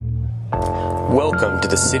Welcome to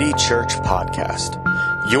the City Church Podcast,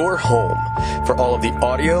 your home for all of the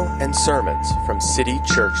audio and sermons from City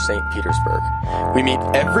Church St. Petersburg. We meet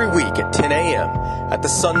every week at 10 a.m. at the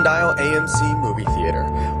Sundial AMC Movie Theater,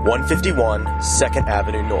 151 2nd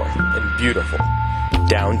Avenue North in beautiful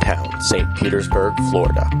downtown St. Petersburg,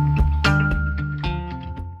 Florida.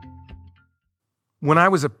 When I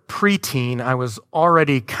was a preteen, I was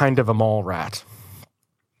already kind of a mall rat.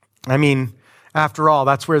 I mean, after all,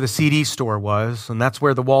 that's where the CD store was, and that's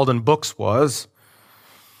where the Walden Books was.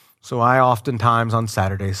 So I oftentimes on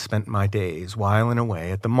Saturdays spent my days whiling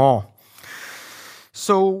away at the mall.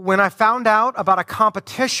 So when I found out about a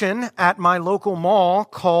competition at my local mall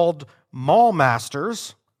called Mall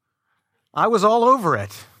Masters, I was all over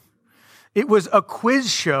it. It was a quiz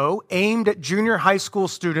show aimed at junior high school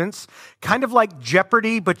students, kind of like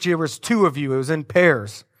Jeopardy, but there was two of you. It was in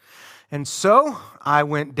pairs. And so I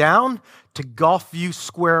went down to Gulfview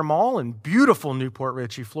Square Mall in beautiful Newport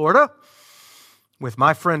Richey, Florida, with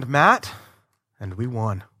my friend Matt, and we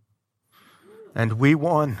won. And we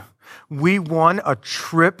won. We won a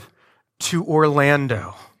trip to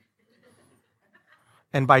Orlando.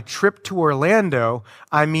 And by trip to Orlando,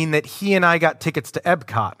 I mean that he and I got tickets to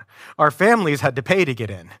Epcot. Our families had to pay to get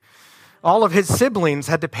in. All of his siblings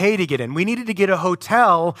had to pay to get in. We needed to get a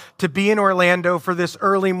hotel to be in Orlando for this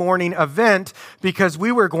early morning event because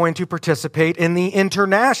we were going to participate in the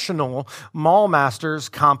International Mall Masters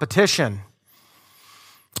competition.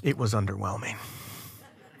 It was underwhelming.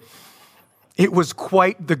 It was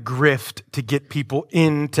quite the grift to get people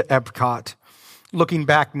into Epcot. Looking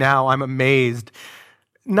back now, I'm amazed.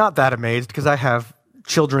 Not that amazed because I have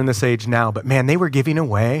children this age now, but man, they were giving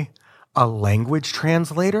away a language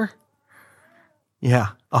translator. Yeah,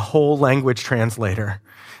 a whole language translator.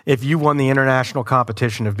 If you won the international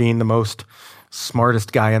competition of being the most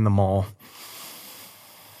smartest guy in the mall.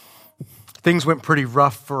 Things went pretty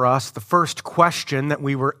rough for us. The first question that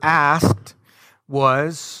we were asked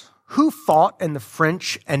was, who fought in the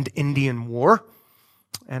French and Indian War?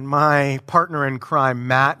 And my partner in crime,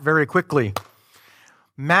 Matt, very quickly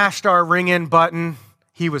mashed our ring-in button.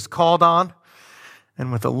 He was called on.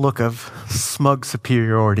 And with a look of smug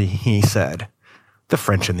superiority, he said, the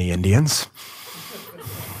French and the Indians.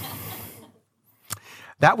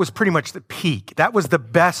 That was pretty much the peak. That was the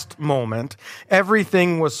best moment.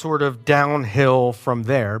 Everything was sort of downhill from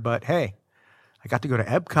there. But hey, I got to go to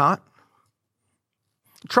Epcot.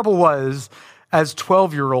 The trouble was, as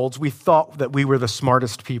 12-year-olds, we thought that we were the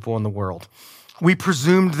smartest people in the world. We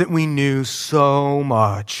presumed that we knew so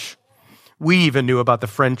much. We even knew about the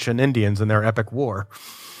French and Indians and their epic war.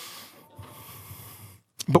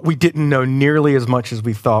 But we didn't know nearly as much as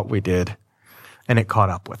we thought we did, and it caught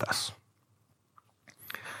up with us.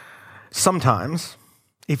 Sometimes,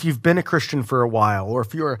 if you've been a Christian for a while, or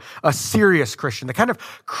if you're a serious Christian, the kind of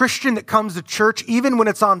Christian that comes to church even when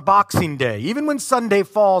it's on Boxing Day, even when Sunday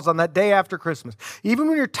falls on that day after Christmas, even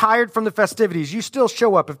when you're tired from the festivities, you still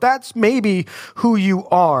show up. If that's maybe who you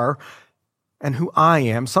are and who I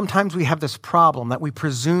am, sometimes we have this problem that we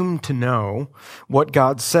presume to know what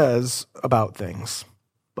God says about things,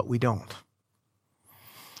 but we don't.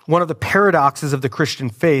 One of the paradoxes of the Christian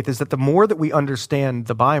faith is that the more that we understand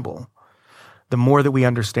the Bible, the more that we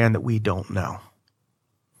understand that we don't know.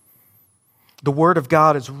 The Word of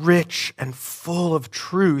God is rich and full of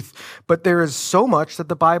truth, but there is so much that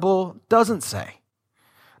the Bible doesn't say.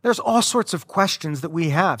 There's all sorts of questions that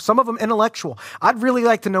we have, some of them intellectual. I'd really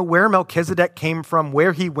like to know where Melchizedek came from,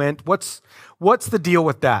 where he went. What's the deal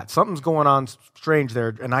with that? Something's going on strange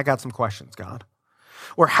there, and I got some questions, God.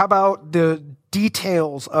 Or how about the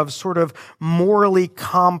details of sort of morally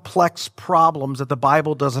complex problems that the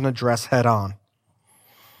Bible doesn't address head on?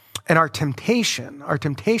 And our temptation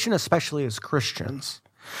especially as Christians,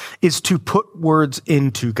 is to put words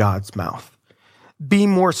into God's mouth. Be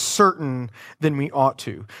more certain than we ought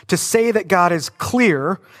to say that God is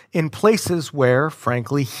clear in places where,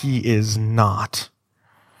 frankly, he is not.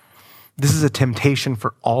 This is a temptation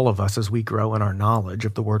for all of us as we grow in our knowledge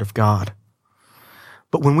of the Word of God.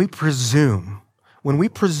 But when we presume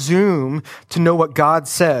to know what God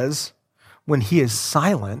says when he is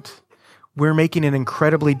silent, we're making an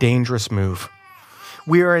incredibly dangerous move.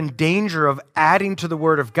 We are in danger of adding to the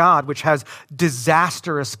Word of God, which has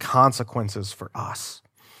disastrous consequences for us.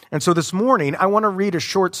 And so this morning, I want to read a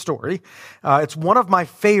short story. It's one of my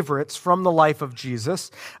favorites from the life of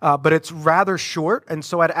Jesus, but it's rather short. And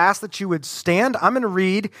so I'd ask that you would stand. I'm going to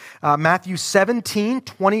read Matthew 17,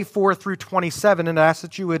 24 through 27, and I ask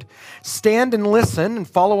that you would stand and listen and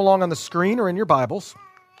follow along on the screen or in your Bibles.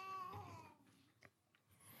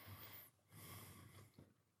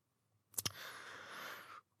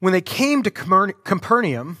 When they came to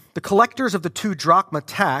Capernaum, the collectors of the 2 drachma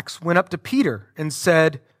tax went up to Peter and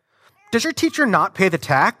said, "Does your teacher not pay the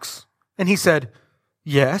tax?" And he said,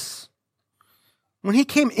 "Yes." When he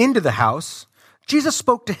came into the house, Jesus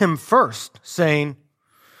spoke to him first, saying,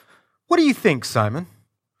 "What do you think, Simon?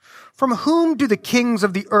 From whom do the kings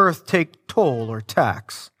of the earth take toll or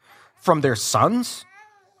tax? From their sons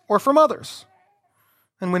or from others?"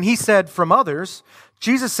 And when he said, "From others,"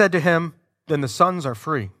 Jesus said to him, "Then the sons are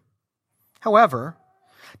free. However,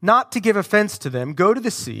 not to give offense to them, go to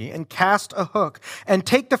the sea and cast a hook and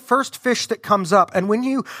take the first fish that comes up. And when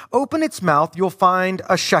you open its mouth, you'll find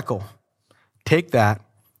a shekel. Take that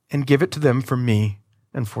and give it to them for me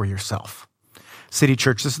and for yourself." City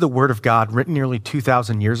Church, this is the word of God written nearly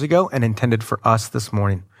 2,000 years ago and intended for us this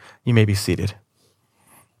morning. You may be seated.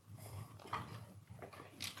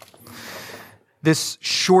 This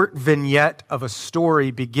short vignette of a story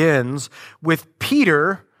begins with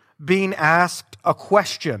Peter being asked a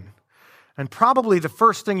question. And probably the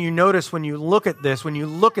first thing you notice when you look at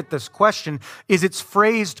this question, is it's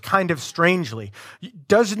phrased kind of strangely.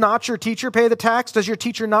 Does not your teacher pay the tax? Does your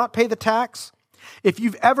teacher not pay the tax? If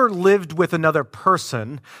you've ever lived with another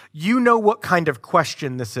person, you know what kind of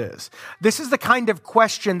question this is. This is the kind of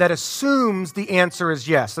question that assumes the answer is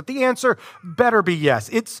yes, that the answer better be yes.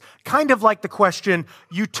 It's kind of like the question,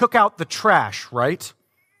 "You took out the trash, right?"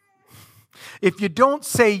 If you don't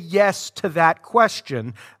say yes to that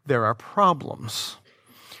question, there are problems.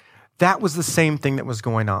 That was the same thing that was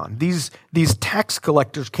going on. These tax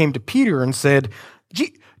collectors came to Peter and said,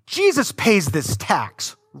 "Jesus pays this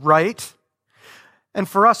tax, right?" And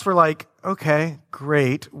for us, we're like, okay,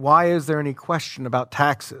 great. Why is there any question about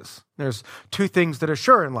taxes? There's 2 things that are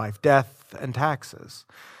sure in life, death and taxes.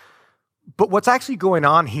 But what's actually going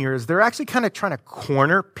on here is they're actually kind of trying to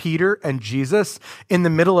corner Peter and Jesus in the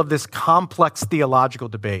middle of this complex theological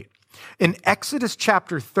debate. In Exodus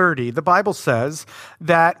chapter 30, the Bible says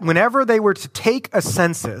that whenever they were to take a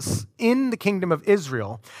census in the kingdom of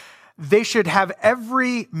Israel, they should have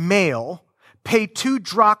every male pay 2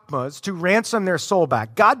 drachmas to ransom their soul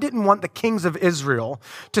back. God didn't want the kings of Israel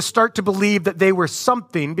to start to believe that they were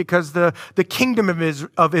something because the kingdom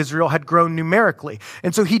of Israel had grown numerically.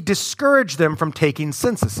 And so he discouraged them from taking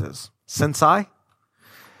censuses. Censi?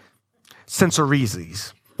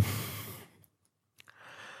 Censoreses.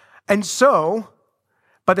 And so,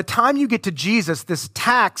 by the time you get to Jesus, this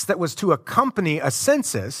tax that was to accompany a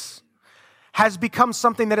census has become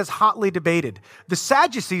something that is hotly debated. The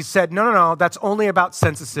Sadducees said, no, that's only about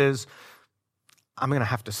censuses. I'm going to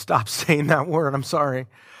have to stop saying that word. I'm sorry.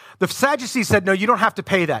 The Sadducees said, no, you don't have to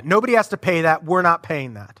pay that. Nobody has to pay that. We're not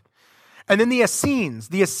paying that. And then the Essenes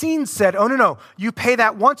said, oh, no, you pay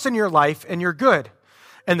that once in your life and you're good.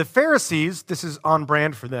 And the Pharisees, this is on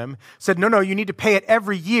brand for them, said, no, you need to pay it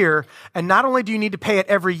every year. And not only do you need to pay it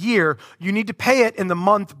every year, you need to pay it in the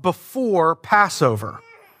month before Passover.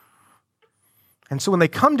 And so when they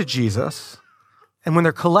come to Jesus, and when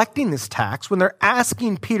they're collecting this tax, when they're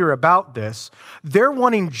asking Peter about this, they're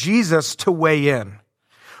wanting Jesus to weigh in.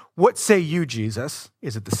 What say you, Jesus?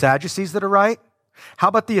 Is it the Sadducees that are right? How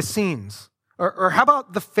about the Essenes? Or how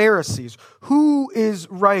about the Pharisees? Who is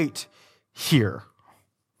right here?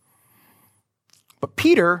 But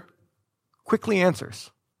Peter quickly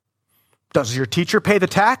answers. Does your teacher pay the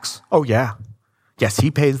tax? Oh, yeah. Yes,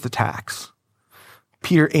 he pays the tax.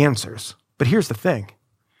 Peter answers. But here's the thing.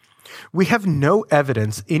 We have no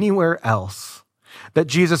evidence anywhere else that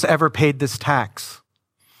Jesus ever paid this tax.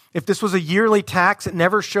 If this was a yearly tax, it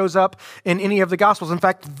never shows up in any of the Gospels. In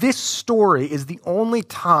fact, this story is the only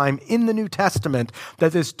time in the New Testament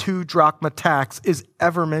that this 2 drachma tax is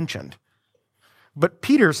ever mentioned. But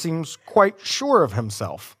Peter seems quite sure of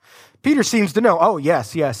himself. Peter seems to know, oh,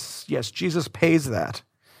 yes, Jesus pays that.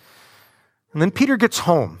 And then Peter gets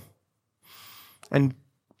home, and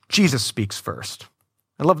Jesus speaks first.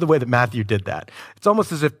 I love the way that Matthew did that. It's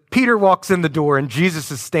almost as if Peter walks in the door and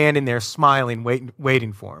Jesus is standing there smiling,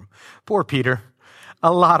 waiting for him. Poor Peter.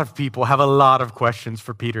 A lot of people have a lot of questions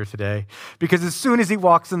for Peter today because as soon as he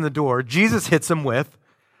walks in the door, Jesus hits him with,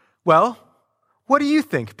 well, what do you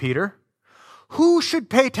think, Peter? Who should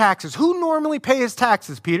pay taxes? Who normally pays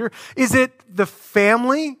taxes, Peter? Is it the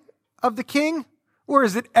family of the king or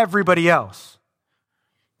is it everybody else?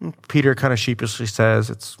 And Peter kind of sheepishly says,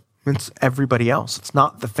 it's everybody else. It's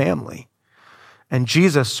not the family. And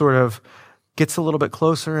Jesus sort of gets a little bit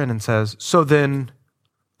closer and says, so then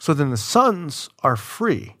the sons are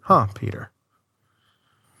free, huh, Peter?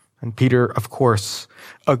 And Peter, of course,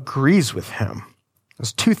 agrees with him.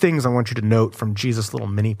 There's two things I want you to note from Jesus' little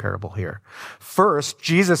mini parable here. First,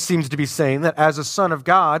 Jesus seems to be saying that as a son of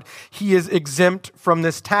God, he is exempt from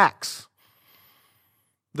this tax.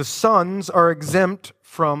 The sons are exempt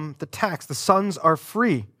from the tax. The sons are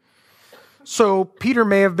free. So Peter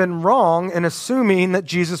may have been wrong in assuming that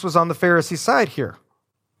Jesus was on the Pharisee side here.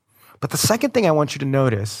 But the second thing I want you to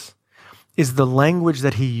notice is the language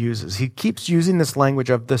that he uses. He keeps using this language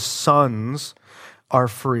of the sons are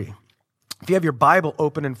free. If you have your Bible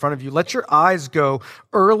open in front of you, let your eyes go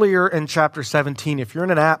earlier in chapter 17. If you're in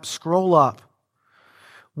an app, scroll up.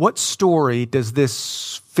 What story does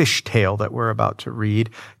this fish tale that we're about to read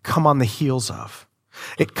come on the heels of?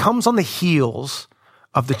 It comes on the heels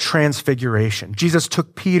of the transfiguration. Jesus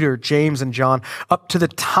took Peter, James, and John up to the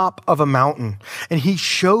top of a mountain, and he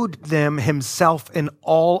showed them himself in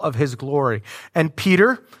all of his glory. And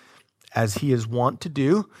Peter, as he is wont to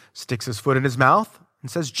do, sticks his foot in his mouth and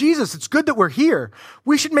says, Jesus, it's good that we're here.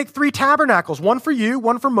 We should make 3 tabernacles, one for you,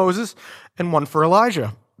 one for Moses, and one for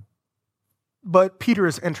Elijah. But Peter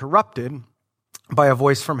is interrupted by a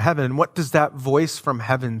voice from heaven. And what does that voice from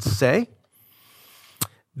heaven say?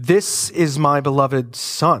 This is my beloved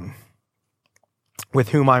Son, with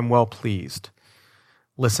whom I'm well pleased.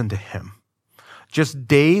 Listen to him. Just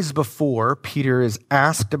days before Peter is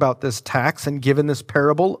asked about this tax and given this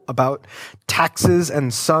parable about taxes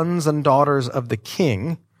and sons and daughters of the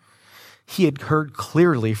king, he had heard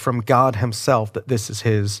clearly from God himself that this is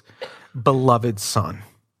his beloved Son.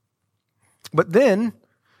 But then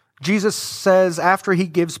Jesus says, after he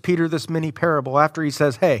gives Peter this mini parable, after he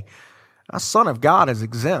says, hey, a son of God is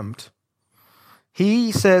exempt,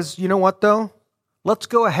 he says, you know what though? Let's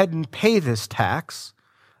go ahead and pay this tax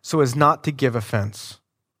so as not to give offense.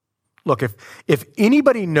 Look, if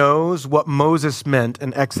anybody knows what Moses meant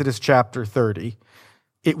in Exodus chapter 30,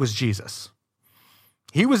 it was Jesus.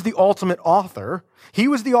 He was the ultimate author. He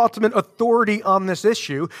was the ultimate authority on this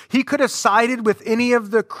issue. He could have sided with any of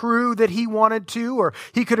the crew that he wanted to, or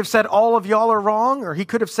he could have said, all of y'all are wrong, or he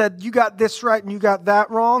could have said, you got this right and you got that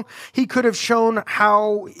wrong. He could have shown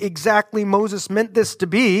how exactly Moses meant this to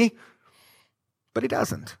be, but he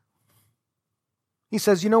doesn't. He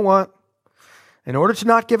says, you know what? In order to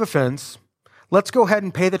not give offense, let's go ahead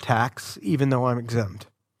and pay the tax, even though I'm exempt.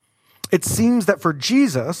 It seems that for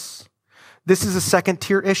Jesus, this is a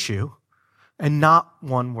second-tier issue and not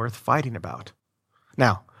one worth fighting about.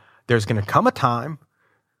 Now, there's going to come a time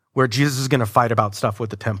where Jesus is going to fight about stuff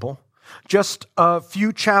with the temple. Just a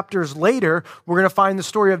few chapters later, we're going to find the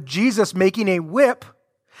story of Jesus making a whip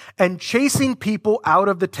and chasing people out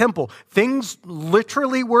of the temple. Things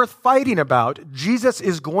literally worth fighting about, Jesus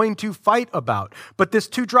is going to fight about. But this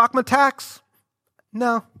 2 drachma tax?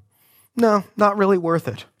 No, not really worth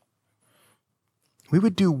it. We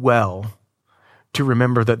would do well to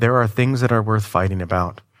remember that there are things that are worth fighting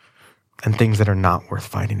about and things that are not worth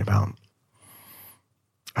fighting about,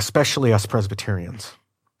 especially us Presbyterians.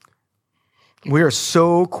 We are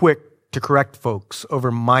so quick to correct folks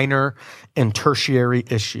over minor and tertiary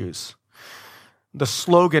issues. The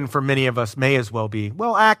slogan for many of us may as well be,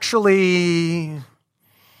 well, actually,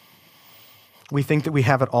 we think that we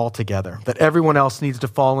have it all together, that everyone else needs to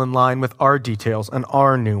fall in line with our details and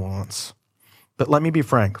our nuance. But let me be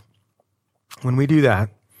frank. When we do that,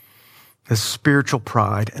 there's spiritual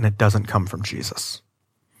pride, and it doesn't come from Jesus.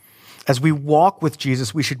 As we walk with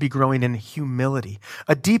Jesus, we should be growing in humility,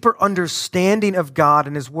 a deeper understanding of God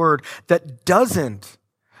and his word that doesn't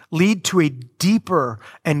lead to a deeper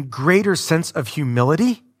and greater sense of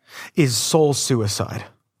humility is soul suicide.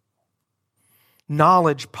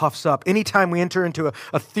 Knowledge puffs up. Anytime we enter into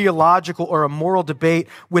a theological or a moral debate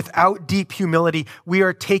without deep humility, we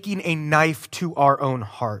are taking a knife to our own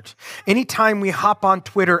heart. Anytime we hop on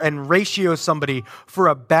Twitter and ratio somebody for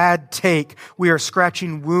a bad take, we are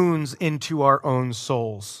scratching wounds into our own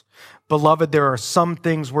souls. Beloved, there are some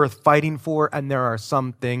things worth fighting for, and there are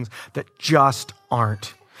some things that just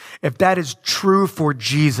aren't. If that is true for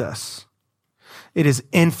Jesus, it is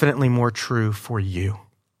infinitely more true for you.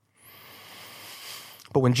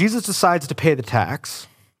 But when Jesus decides to pay the tax,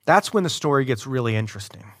 that's when the story gets really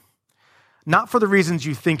interesting. Not for the reasons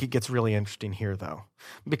you think it gets really interesting here, though.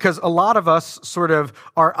 Because a lot of us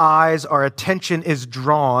our attention is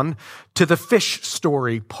drawn to the fish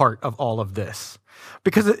story part of all of this.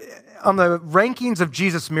 Because on the rankings of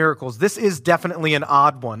Jesus' miracles, this is definitely an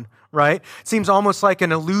odd one, right? It seems almost like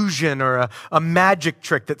an illusion or a magic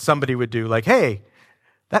trick that somebody would do. Like, hey,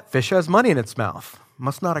 that fish has money in its mouth.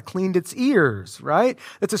 Must not have cleaned its ears, right?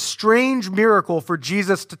 It's a strange miracle for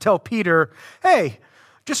Jesus to tell Peter, hey,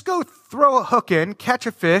 just go throw a hook in, catch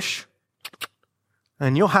a fish,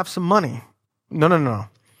 and you'll have some money. No.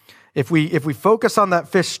 if we focus on that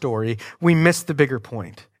fish story, we miss the bigger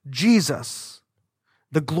point. Jesus,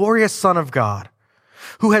 the glorious Son of God,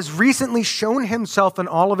 who has recently shown himself in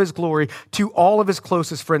all of his glory to all of his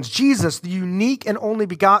closest friends. Jesus, the unique and only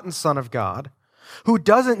begotten Son of God, who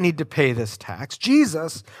doesn't need to pay this tax.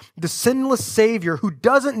 Jesus, the sinless Savior who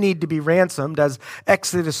doesn't need to be ransomed, as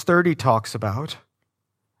Exodus 30 talks about.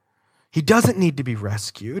 He doesn't need to be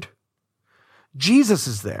rescued. Jesus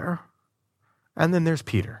is there. And then there's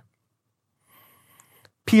Peter.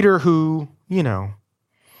 Peter who,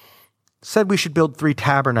 said we should build 3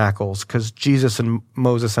 tabernacles because Jesus and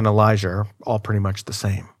Moses and Elijah are all pretty much the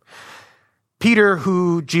same. Peter,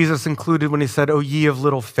 who Jesus included when he said, "O ye of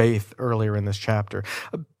little faith," earlier in this chapter.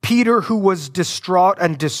 Peter, who was distraught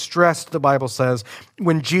and distressed, the Bible says,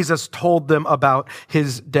 when Jesus told them about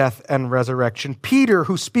his death and resurrection. Peter,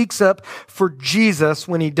 who speaks up for Jesus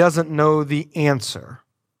when he doesn't know the answer.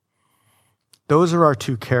 Those are our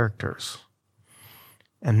 2 characters.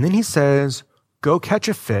 And then he says, go catch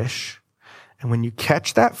a fish. And when you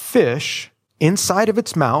catch that fish, inside of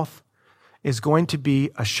its mouth is going to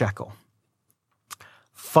be a shekel.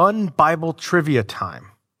 Fun Bible trivia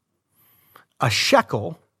time. A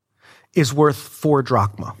shekel is worth 4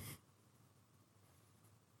 drachma,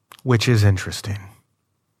 which is interesting.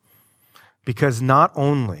 Because not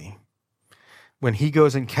only, when he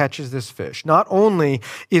goes and catches this fish, not only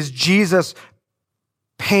is Jesus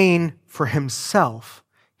paying for himself,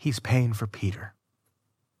 he's paying for Peter.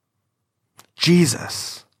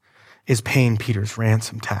 Jesus is paying Peter's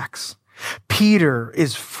ransom tax. Peter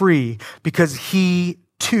is free because he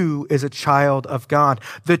too is a child of God.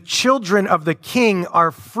 The children of the King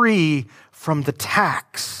are free from the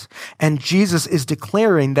tax. And Jesus is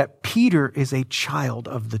declaring that Peter is a child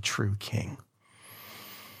of the true King.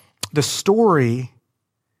 The story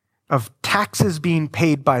of taxes being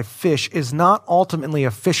paid by fish is not ultimately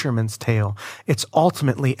a fisherman's tale. It's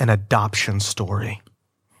ultimately an adoption story.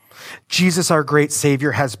 Jesus, our great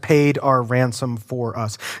Savior, has paid our ransom for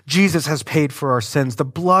us. Jesus has paid for our sins. The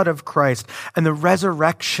blood of Christ and the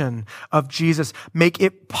resurrection of Jesus make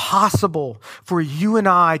it possible for you and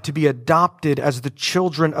I to be adopted as the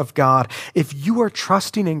children of God. If you are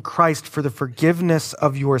trusting in Christ for the forgiveness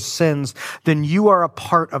of your sins, then you are a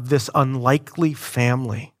part of this unlikely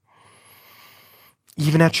family.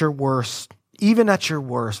 Even at your worst.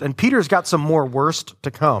 And Peter's got some more worst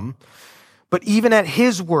to come. But even at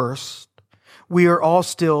his worst, we are all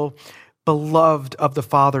still beloved of the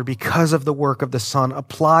Father because of the work of the Son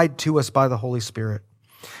applied to us by the Holy Spirit.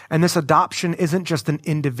 And this adoption isn't just an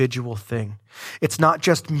individual thing. It's not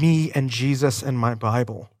just me and Jesus and my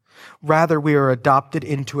Bible. Rather, we are adopted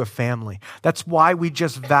into a family. That's why we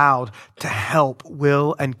just vowed to help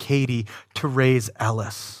Will and Katie to raise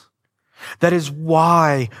Ellis. That is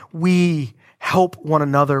why we help one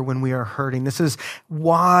another when we are hurting. This is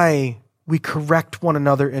why we correct one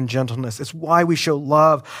another in gentleness. It's why we show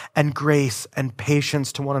love and grace and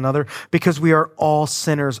patience to one another, because we are all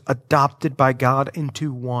sinners adopted by God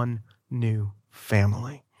into one new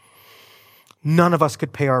family. None of us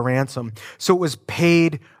could pay our ransom, so it was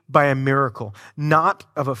paid by a miracle, not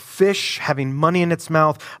of a fish having money in its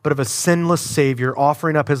mouth, but of a sinless Savior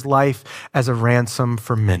offering up his life as a ransom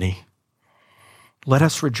for many. Let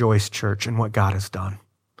us rejoice, church, in what God has done.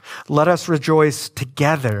 Let us rejoice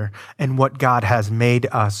together in what God has made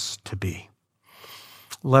us to be.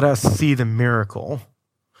 Let us see the miracle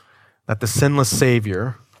that the sinless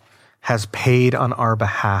Savior has paid on our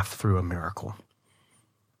behalf through a miracle.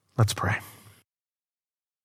 Let's pray.